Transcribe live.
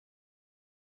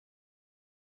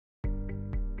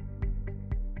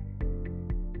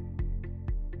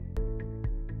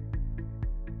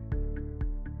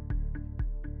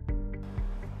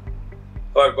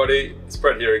Hi everybody, it's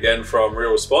Brett here again from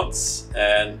Real Response,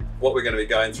 and what we're going to be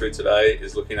going through today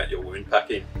is looking at your wound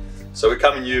packing. So we're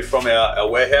coming to you from our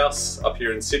warehouse up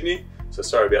here in Sydney, so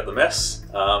sorry about the mess,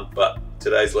 but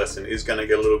today's lesson is going to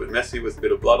get a little bit messy with a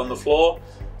bit of blood on the floor,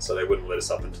 so they wouldn't let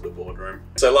us up into the boardroom.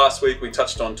 So last week we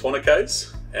touched on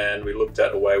tourniquets, and we looked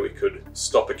at a way we could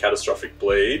stop a catastrophic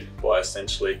bleed by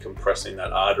essentially compressing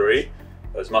that artery,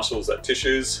 those muscles, that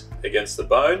tissues against the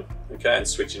bone, okay, and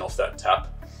switching off that tap.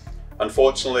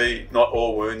 Unfortunately, not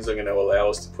all wounds are going to allow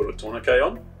us to put a tourniquet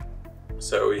on,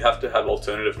 so we have to have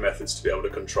alternative methods to be able to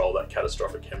control that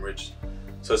catastrophic hemorrhage.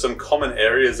 So some common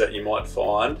areas that you might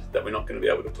find that we're not going to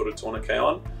be able to put a tourniquet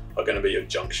on are going to be your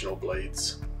junctional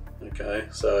bleeds. Okay,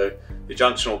 so your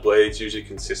junctional bleeds usually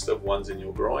consist of ones in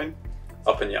your groin,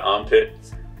 up in your armpit,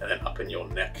 and then up in your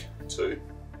neck too.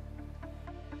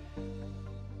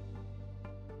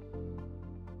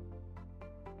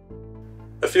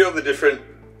 A few of the different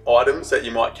items that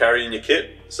you might carry in your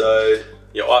kit. So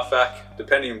your IFAK,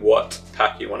 depending what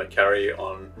pack you want to carry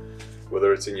on,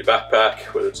 whether it's in your backpack,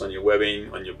 whether it's on your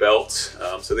webbing, on your belt.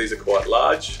 So these are quite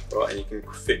large, right? And you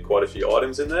can fit quite a few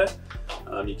items in there.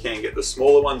 You can get the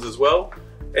smaller ones as well.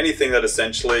 Anything that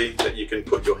essentially that you can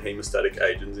put your hemostatic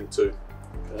agents into.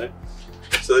 Okay.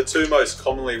 So the two most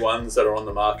commonly ones that are on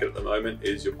the market at the moment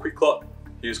is your Quik Clot,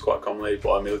 used quite commonly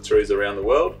by militaries around the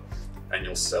world, and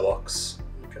your Celox.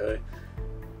 Okay.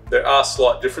 There are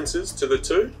slight differences to the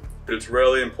two, but it's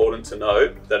really important to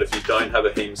note that if you don't have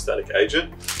a hemostatic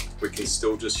agent, we can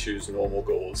still just use normal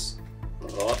gauze.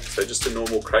 All right, so just a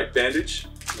normal crepe bandage,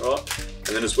 all right?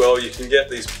 And then as well, you can get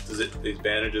these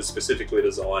bandages specifically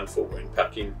designed for wound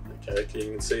packing. Okay,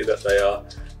 you can see that they are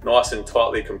nice and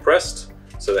tightly compressed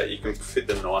so that you can fit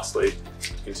them nicely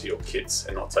into your kits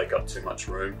and not take up too much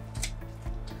room.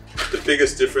 The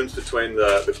biggest difference between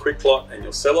the Quik Clot and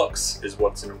your Celox is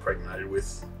what's impregnated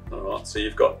with. All right, so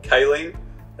you've got kaolin,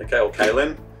 okay, or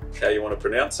kaolin, how you want to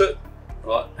pronounce it,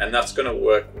 right? And that's going to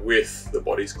work with the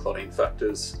body's clotting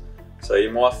factors. So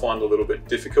you might find a little bit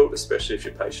difficult, especially if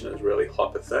your patient is really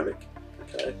hypothermic,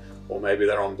 okay, or maybe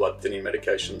they're on blood thinning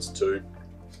medications too.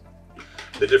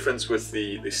 The difference with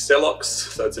the Celox,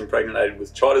 so it's impregnated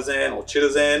with chitosan or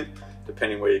chitosan,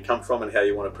 depending where you come from and how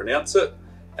you want to pronounce it.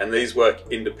 And these work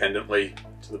independently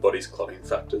to the body's clotting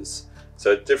factors.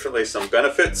 So definitely some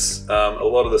benefits. A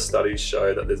lot of the studies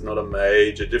show that there's not a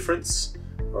major difference,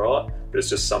 all right? But it's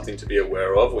just something to be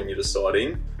aware of when you're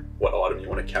deciding what item you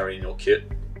want to carry in your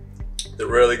kit. The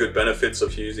really good benefits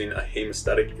of using a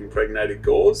hemostatic impregnated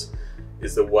gauze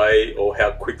is the way or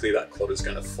how quickly that clot is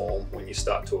going to form when you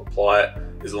start to apply it,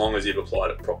 as long as you've applied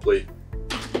it properly.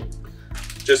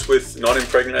 Just with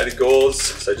non-impregnated gauze,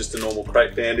 so just a normal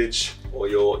crepe bandage, or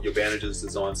your bandage is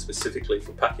designed specifically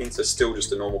for packing, so still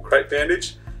just a normal crepe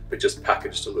bandage, but just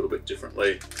packaged a little bit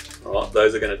differently. All right,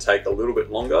 those are going to take a little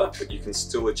bit longer, but you can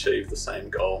still achieve the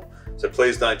same goal. So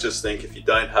please don't just think if you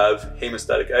don't have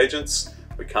hemostatic agents,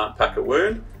 we can't pack a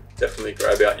wound. Definitely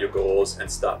grab out your gauze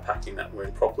and start packing that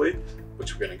wound properly,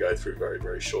 which we're going to go through very,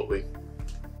 very shortly.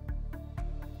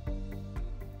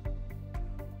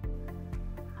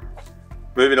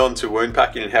 Moving on to wound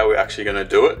packing and how we're actually going to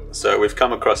do it. So we've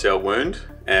come across our wound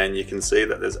and you can see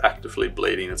that there's actively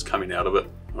bleeding that's coming out of it.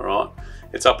 All right,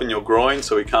 it's up in your groin,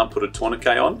 so we can't put a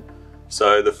tourniquet on.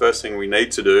 So the first thing we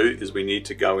need to do is we need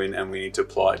to go in and we need to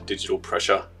apply digital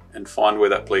pressure and find where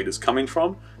that bleed is coming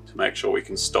from to make sure we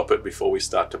can stop it before we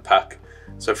start to pack.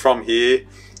 So from here,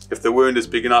 if the wound is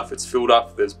big enough, it's filled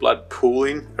up, there's blood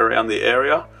pooling around the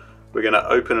area, we're going to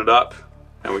open it up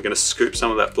and we're going to scoop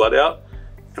some of that blood out.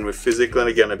 And we're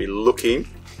physically going to be looking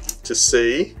to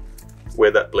see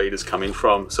where that bleed is coming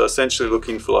from. So essentially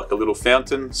looking for like a little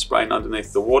fountain spraying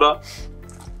underneath the water,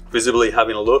 visibly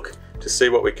having a look to see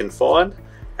what we can find,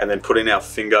 and then putting our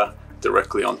finger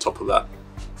directly on top of that.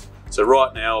 So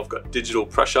right now I've got digital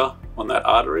pressure on that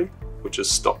artery, which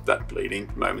has stopped that bleeding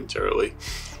momentarily.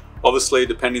 Obviously,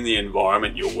 depending on the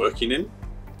environment you're working in,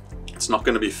 it's not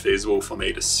going to be feasible for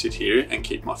me to sit here and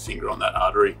keep my finger on that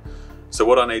artery. So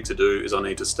what I need to do is I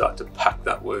need to start to pack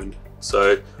that wound.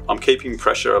 So I'm keeping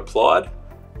pressure applied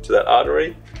to that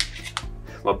artery.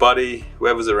 My buddy,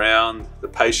 whoever's around, the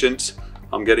patient,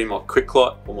 I'm getting my Quik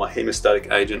Clot or my hemostatic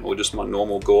agent or just my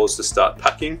normal gauze to start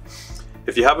packing.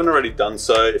 If you haven't already done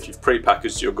so, if you've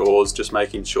pre-packaged your gauze, just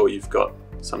making sure you've got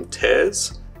some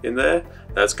tears in there,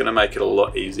 that's going to make it a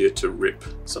lot easier to rip.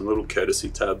 Some little courtesy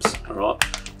tabs, all right?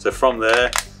 So from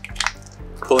there,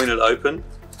 pulling it open,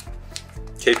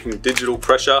 keeping digital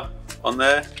pressure on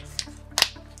there,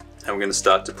 and we're going to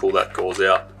start to pull that gauze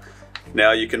out.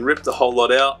 Now you can rip the whole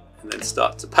lot out and then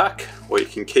start to pack, or you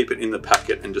can keep it in the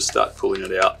packet and just start pulling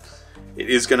it out. It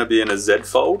is going to be in a Z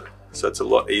fold, so it's a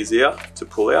lot easier to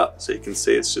pull out. So you can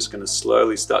see it's just going to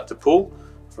slowly start to pull.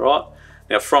 All right,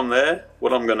 now from there,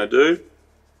 what I'm going to do,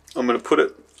 I'm going to put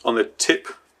it on the tip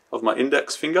of my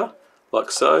index finger,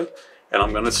 like so, and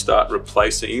I'm going to start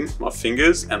replacing my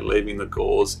fingers and leaving the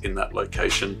gauze in that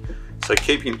location. So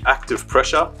keeping active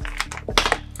pressure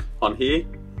on here.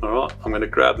 All right, I'm going to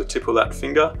grab the tip of that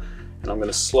finger and I'm going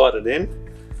to slide it in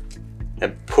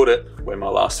and put it where my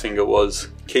last finger was,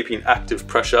 keeping active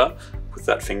pressure with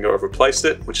that finger I've replaced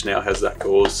it, which now has that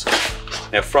gauze.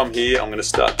 Now from here, I'm going to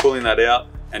start pulling that out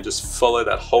and just follow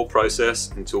that whole process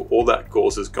until all that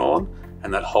gauze is gone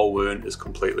and that whole wound is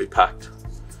completely packed.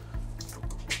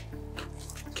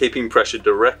 Keeping pressure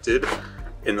directed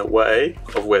in the way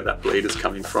of where that bleed is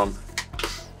coming from.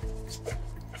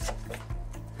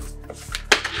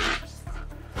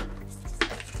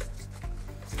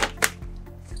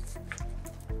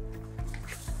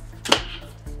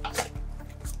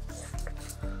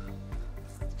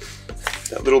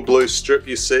 That little blue strip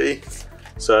you see,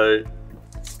 so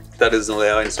that is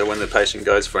allowing, so when the patient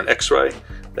goes for an x-ray,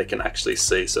 they can actually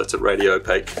see, so it's a radio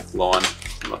opaque line,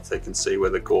 like they can see where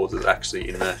the gauze is actually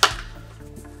in there.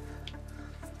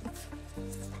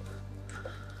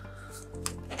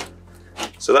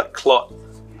 So that clot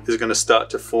is going to start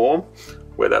to form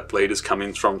where that bleed is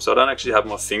coming from. So I don't actually have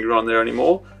my finger on there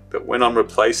anymore, but when I'm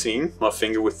replacing my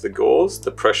finger with the gauze,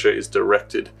 the pressure is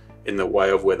directed in the way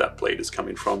of where that bleed is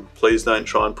coming from. Please don't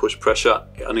try and push pressure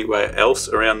anywhere else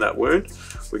around that wound.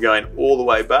 We're going all the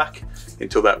way back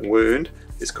until that wound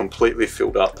is completely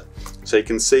filled up. So you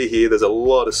can see here there's a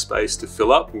lot of space to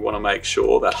fill up. We want to make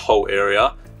sure that whole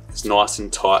area is nice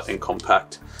and tight and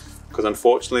compact, because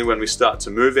unfortunately when we start to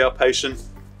move our patient,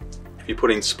 if you're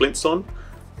putting splints on,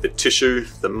 the tissue,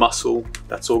 the muscle,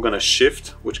 that's all going to shift,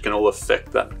 which can all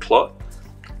affect that clot,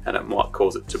 and it might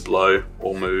cause it to blow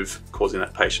or move, causing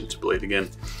that patient to bleed again.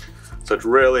 So it's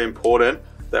really important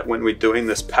that when we're doing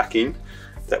this packing,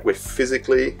 that we're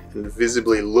physically and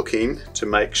visibly looking to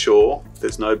make sure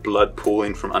there's no blood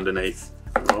pooling from underneath.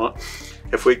 Right?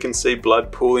 If we can see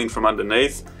blood pooling from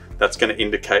underneath, that's going to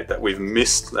indicate that we've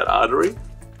missed that artery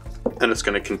and it's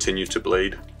going to continue to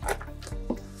bleed.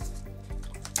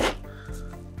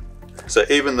 So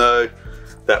even though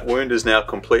that wound is now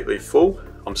completely full,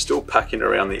 I'm still packing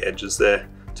around the edges there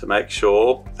to make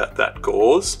sure that that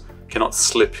gauze cannot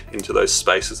slip into those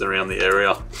spaces around the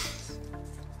area.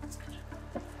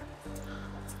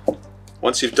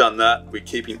 Once you've done that, we're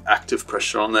keeping active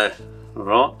pressure on there, all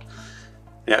right?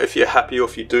 Now, if you're happy or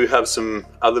if you do have some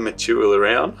other material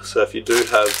around, so if you do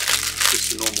have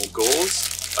just a normal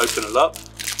gauze, open it up.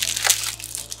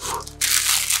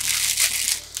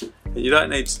 You don't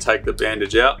need to take the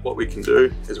bandage out. What we can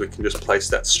do is we can just place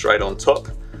that straight on top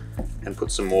and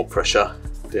put some more pressure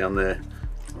down there.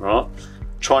 All right,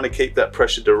 trying to keep that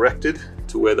pressure directed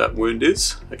to where that wound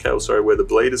is, okay, or sorry, where the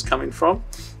bleed is coming from.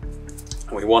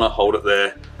 And we want to hold it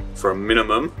there for a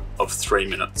minimum of 3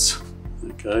 minutes,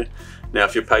 okay? Now,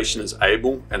 if your patient is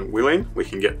able and willing, we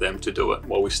can get them to do it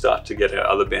while we start to get our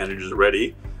other bandages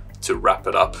ready to wrap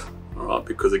it up, all right?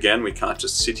 Because again, we can't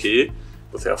just sit here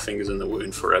with our fingers in the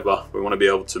wound forever. We want to be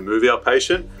able to move our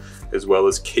patient as well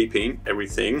as keeping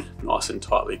everything nice and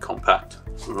tightly compact,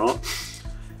 all right?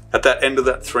 At that end of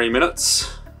that 3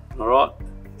 minutes, all right,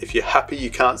 if you're happy you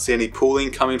can't see any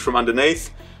pooling coming from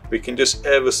underneath, we can just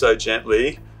ever so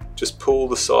gently just pull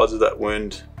the sides of that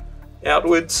wound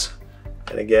outwards.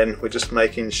 And again, we're just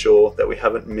making sure that we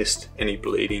haven't missed any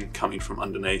bleeding coming from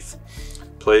underneath.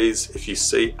 Please, if you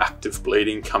see active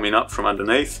bleeding coming up from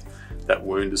underneath, that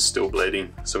wound is still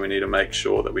bleeding. So we need to make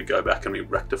sure that we go back and we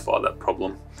rectify that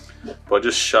problem. By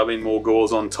just shoving more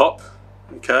gauze on top,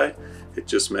 okay, it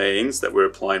just means that we're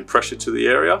applying pressure to the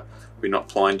area. We're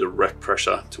not applying direct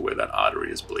pressure to where that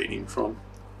artery is bleeding from,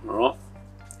 all right?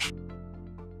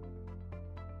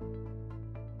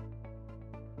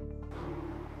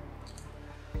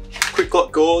 Quik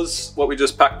Clot gauze, what we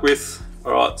just packed with.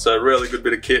 All right, so really good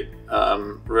bit of kit.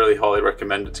 Really highly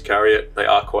recommended to carry it. They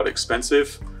are quite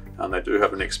expensive and they do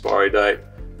have an expiry date,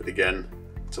 but again,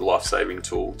 it's a life-saving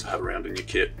tool to have around in your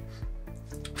kit.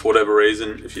 For whatever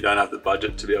reason, if you don't have the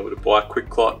budget to be able to buy Quik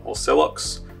Clot or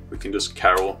Celox, we can just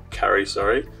carry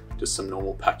just some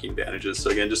normal packing bandages.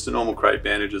 So again, just a normal crate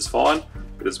bandage is fine,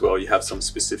 but as well, you have some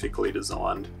specifically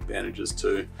designed bandages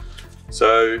too.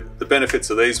 So the benefits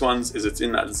of these ones is it's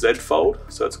in that Z fold,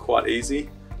 so it's quite easy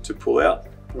to pull out,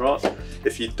 right?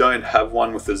 If you don't have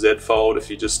one with the Z fold, if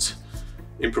you're just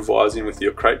improvising with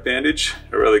your crate bandage,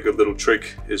 a really good little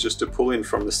trick is just to pull in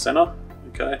from the center,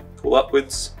 okay? Pull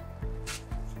upwards.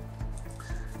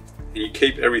 And you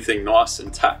keep everything nice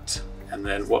and tacked. And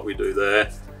then what we do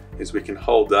there is we can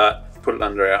hold that put it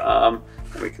under our arm,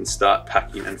 and we can start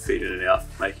packing and feeding it out,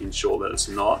 making sure that it's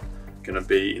not going to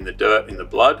be in the dirt, in the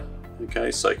blood,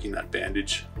 okay, soaking that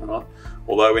bandage, all right?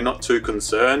 Although we're not too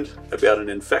concerned about an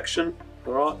infection,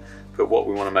 all right, but what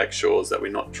we want to make sure is that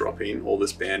we're not dropping all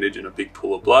this bandage in a big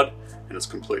pool of blood and it's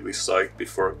completely soaked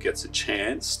before it gets a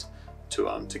chance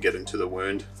to get into the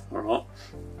wound, all right?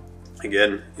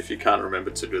 Again, if you can't remember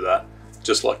to do that,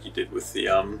 just like you did with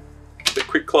the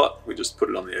Quik Clot, we just put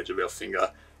it on the edge of our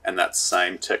finger, and that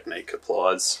same technique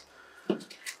applies.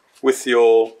 With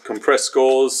your compressed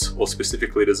gauze, or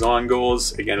specifically design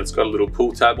gauze, again, it's got a little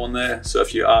pull tab on there. So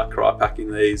if you are cry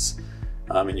packing these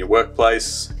in your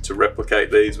workplace to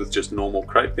replicate these with just normal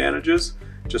crepe bandages,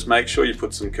 just make sure you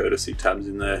put some courtesy tabs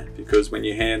in there, because when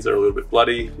your hands are a little bit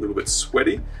bloody, a little bit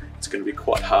sweaty, it's going to be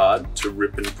quite hard to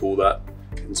rip and pull that,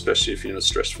 especially if you're in a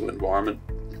stressful environment.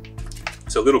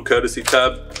 So a little courtesy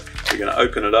tab, you're going to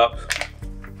open it up,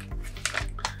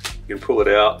 you can pull it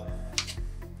out,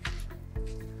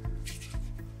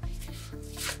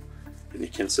 and you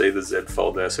can see the Z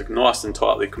fold there. So nice and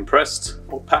tightly compressed,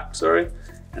 or packed, sorry,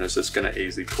 and it's just going to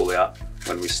easily pull out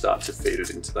when we start to feed it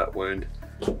into that wound.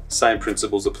 Same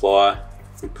principles apply.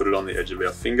 We put it on the edge of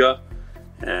our finger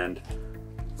and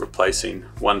replacing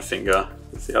one finger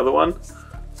with the other one,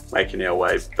 making our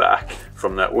way back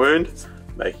from that wound,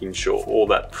 making sure all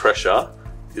that pressure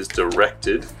is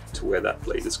directed to where that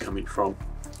bleed is coming from.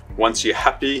 Once you're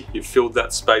happy, you've filled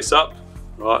that space up,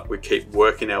 right, we keep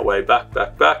working our way back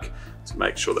to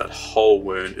make sure that whole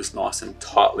wound is nice and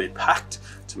tightly packed,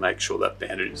 to make sure that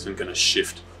bandage isn't going to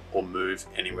shift or move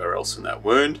anywhere else in that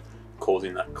wound,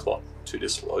 causing that clot to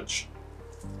dislodge.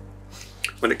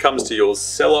 When it comes to your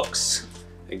Celox,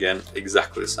 again,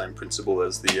 exactly the same principle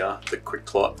as the Quik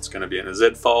Clot. It's going to be in a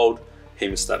Z fold,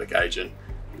 haemostatic agent.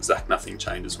 Nothing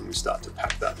changes when we start to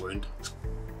pack that wound.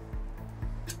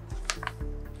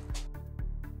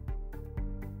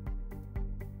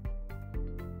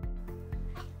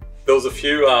 There was a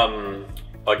few,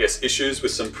 I guess, issues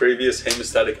with some previous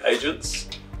haemostatic agents.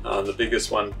 The biggest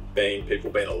one being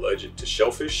people being allergic to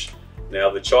shellfish.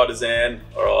 Now the chitosan,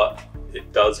 all right,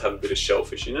 it does have a bit of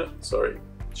shellfish in it. Sorry,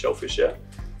 shellfish, yeah.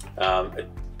 It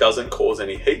doesn't cause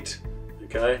any heat,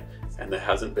 okay? And there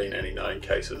hasn't been any known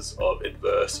cases of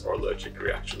adverse or allergic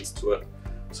reactions to it.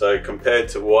 So compared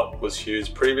to what was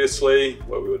used previously,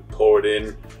 where we would pour it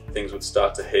in, things would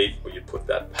start to heat, or you'd put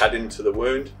that pad into the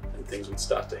wound and things would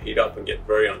start to heat up and get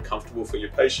very uncomfortable for your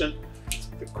patient.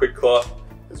 The Quik Clot,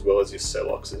 as well as your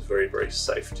Celox, is very, very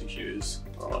safe to use,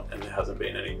 all right? And there hasn't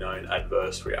been any known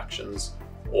adverse reactions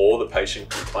or the patient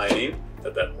complaining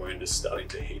that that wound is starting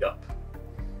to heat up.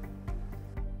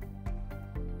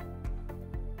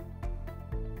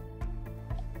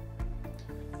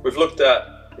 We've looked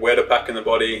at where to pack in the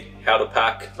body, how to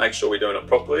pack, make sure we're doing it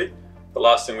properly. The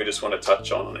last thing we just want to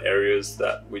touch on areas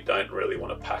that we don't really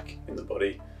want to pack in the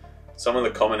body. Some of the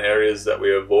common areas that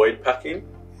we avoid packing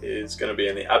is going to be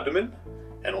in the abdomen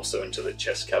and also into the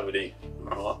chest cavity.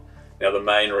 All right. Now the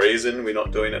main reason we're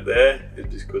not doing it there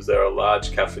is because there are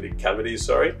large cavities,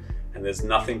 and there's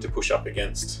nothing to push up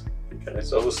against. Okay,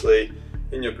 so obviously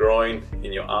in your groin,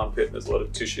 in your armpit, there's a lot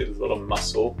of tissue, there's a lot of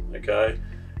muscle, okay?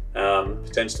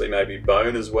 Potentially maybe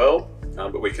bone as well,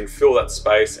 but we can fill that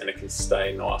space and it can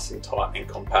stay nice and tight and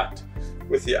compact.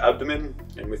 With your abdomen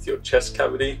and with your chest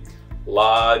cavity,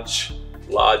 large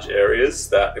areas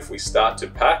that if we start to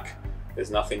pack,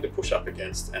 there's nothing to push up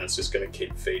against, and it's just going to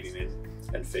keep feeding in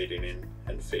and feeding in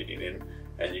and feeding in,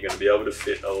 and you're going to be able to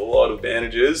fit a lot of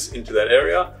bandages into that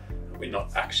area, and we're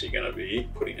not actually going to be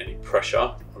putting any pressure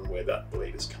on where that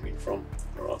bleed is coming from.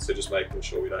 All right, so just making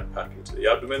sure we don't pack into the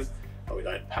abdomen and we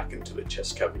don't pack into the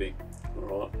chest cavity.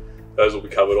 All right, those will be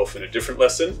covered off in a different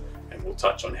lesson, and we'll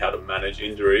touch on how to manage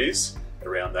injuries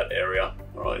around that area,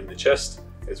 all right, in the chest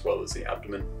as well as the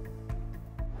abdomen.